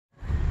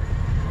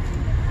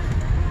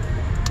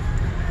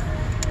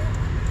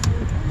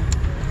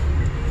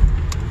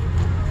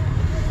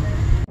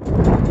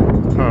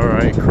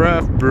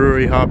enough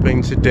brewery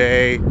hopping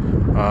today.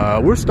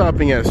 We're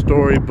stopping at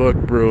Storybook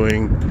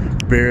Brewing,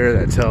 beer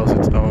that tells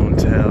its own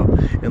tale.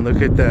 And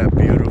look at that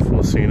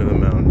beautiful scene of the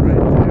mountain right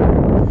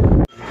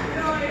there.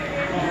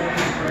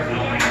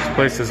 This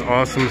place is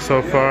awesome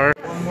so far.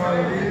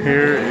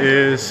 Here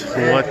is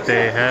what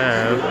they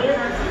have.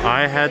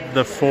 I had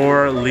the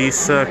 4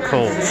 Lisa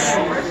Kölsch.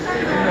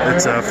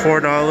 It's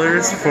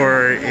 $4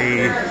 for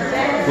a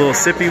little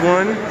sippy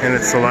one, and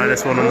it's the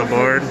lightest one on the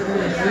board.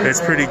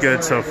 It's pretty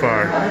good so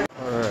far.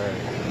 Alright,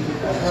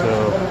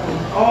 so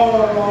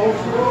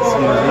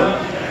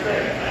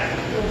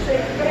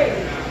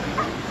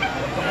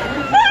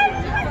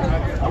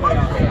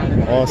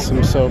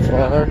awesome so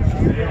far.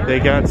 They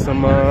got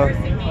some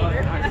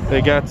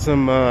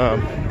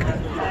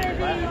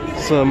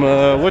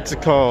what's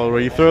it called,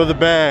 where you throw the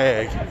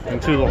bag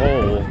into the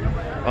hole.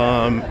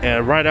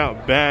 And right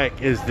out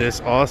back is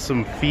this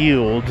awesome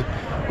field,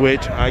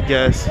 which I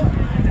guess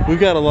we've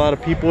got a lot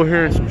of people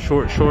here in some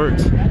short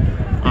shorts.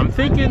 I'm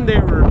thinking they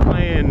were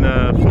playing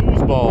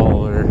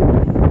foosball or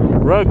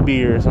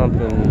rugby or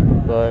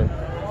something, but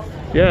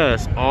yeah,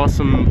 it's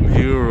awesome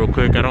view. Real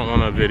quick, I don't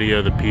want to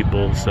video the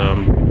people, so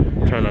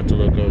I'm trying not to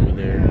look over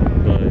there,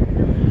 but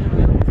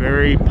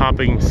very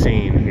popping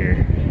scene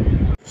here.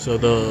 So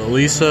the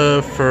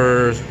Lisa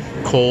for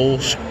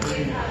Kölsch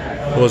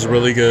was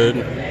really good.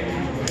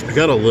 I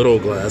got a little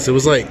glass. It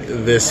was like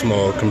this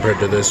small compared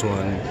to this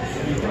one.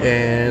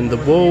 And the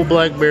bowl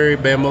Blackberry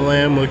Bamba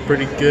Lamb looked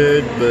pretty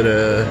good, but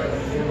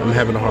I'm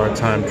having a hard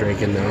time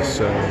drinking this,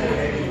 so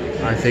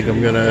I think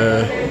I'm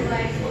gonna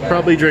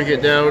probably drink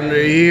it down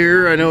to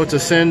here. I know it's a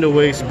sin to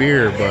waste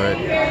beer, but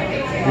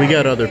we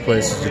got other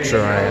places to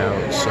try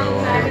out, so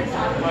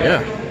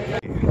yeah.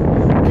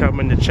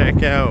 Coming to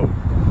check out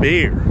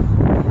beer.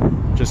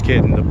 Just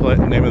kidding, the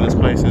name of this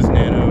place is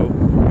Nano,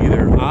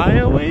 either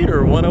I08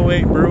 or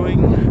 108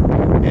 Brewing,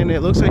 and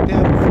it looks like they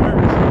have a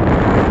fire.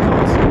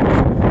 That's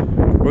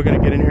awesome. We're gonna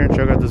get in here and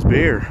check out this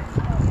beer.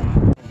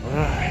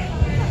 Alright.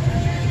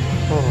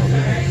 Oh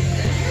man.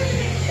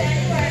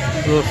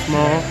 A little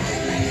small.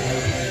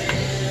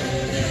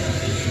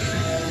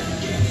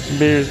 Some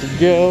beers to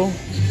go.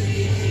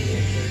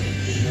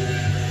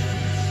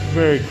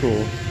 Very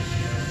cool.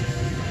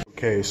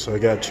 Okay, so I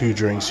got 2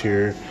 drinks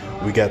here.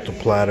 We got the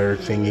platter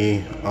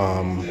thingy.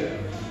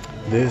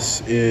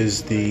 This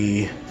is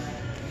the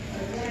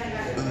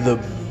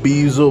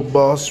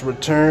Beezleboss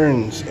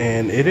Returns,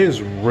 and it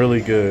is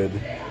really good.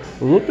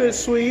 A little bit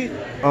sweet,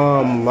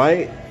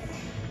 light.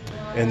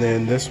 And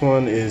then this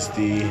one is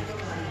the,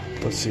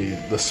 let's see,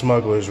 the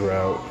Smugglers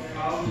route,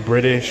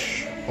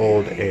 British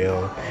Old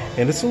Ale,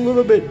 and it's a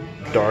little bit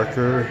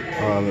darker,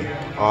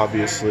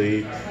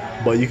 obviously,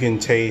 but you can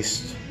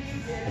taste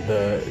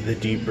the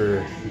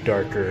deeper,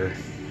 darker,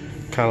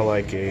 kind of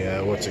like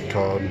a what's it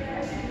called?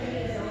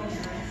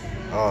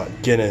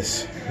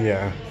 Guinness.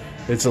 Yeah,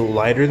 it's a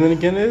lighter than a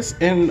Guinness,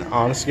 and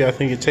honestly, I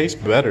think it tastes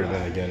better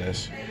than a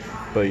Guinness.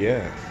 But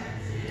yeah.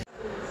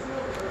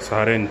 So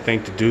I didn't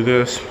think to do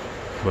this,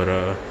 but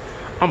I'm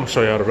gonna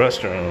show y'all the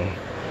restaurant.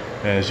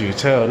 And as you can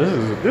tell,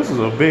 this is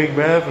a big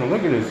bathroom.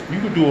 Look at this. You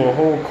could do a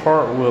whole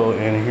cartwheel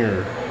in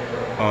here.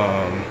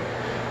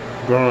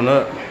 Growing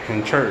up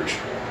in church,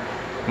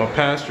 my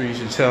pastor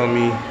used to tell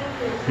me,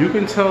 you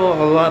can tell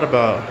a lot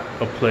about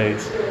a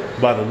place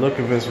by the look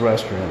of this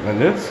restaurant.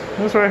 And this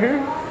right here,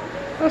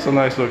 that's a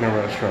nice looking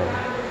restaurant.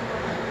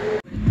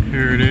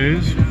 Here it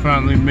is,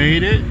 finally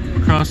made it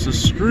across the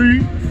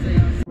street.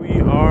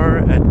 We are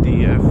at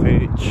the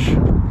FH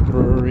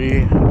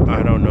Brewery.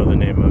 I don't know the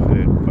name of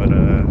it, but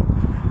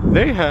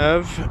they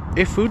have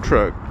a food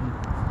truck,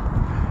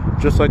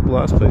 just like the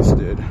last place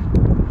did.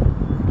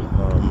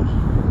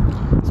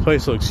 This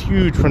place looks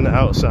huge from the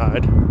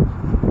outside.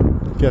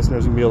 I'm guessing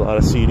there's gonna be a lot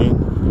of seating.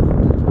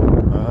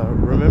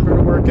 Remember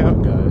to work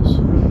out, guys.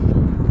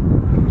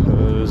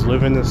 Because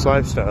living this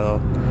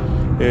lifestyle,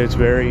 it's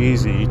very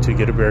easy to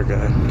get a beer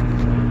gut.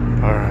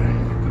 Alright,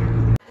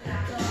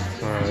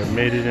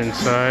 made it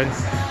inside.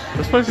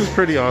 This place is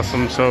pretty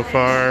awesome so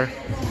far.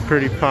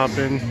 Pretty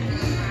poppin'.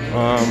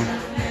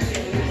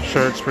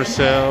 Shirts for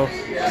sale.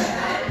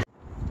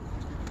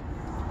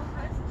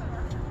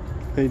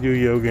 They do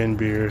yoga and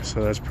beer,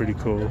 so that's pretty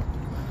cool.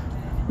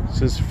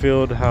 This is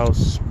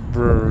FieldHouse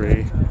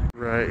Brewery.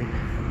 Right.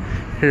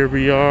 Here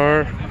we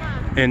are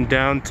in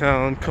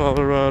downtown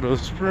Colorado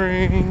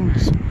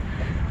Springs,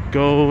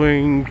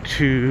 going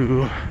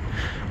to,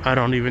 I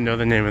don't even know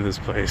the name of this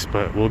place,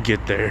 but we'll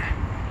get there.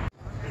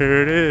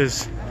 Here it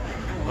is,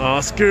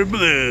 Oskar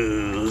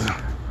Blues.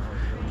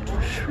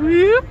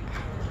 Sweep,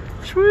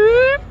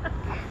 sweep.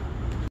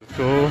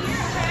 Cool.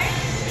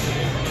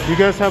 You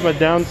guys have a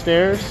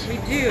downstairs? We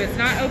do. It's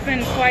not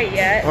open quite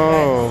yet.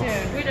 Oh. But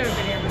soon. We've never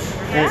been here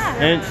before. Yeah.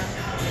 And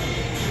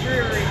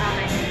Brewery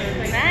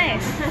hopping.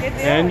 Nice. Good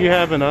deal. and you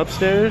have an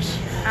upstairs?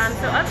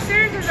 So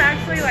upstairs is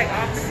actually like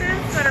offices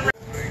that are.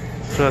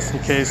 Just in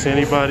case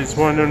anybody's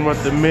wondering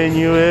what the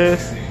menu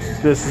is,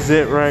 this is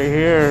it right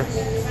here.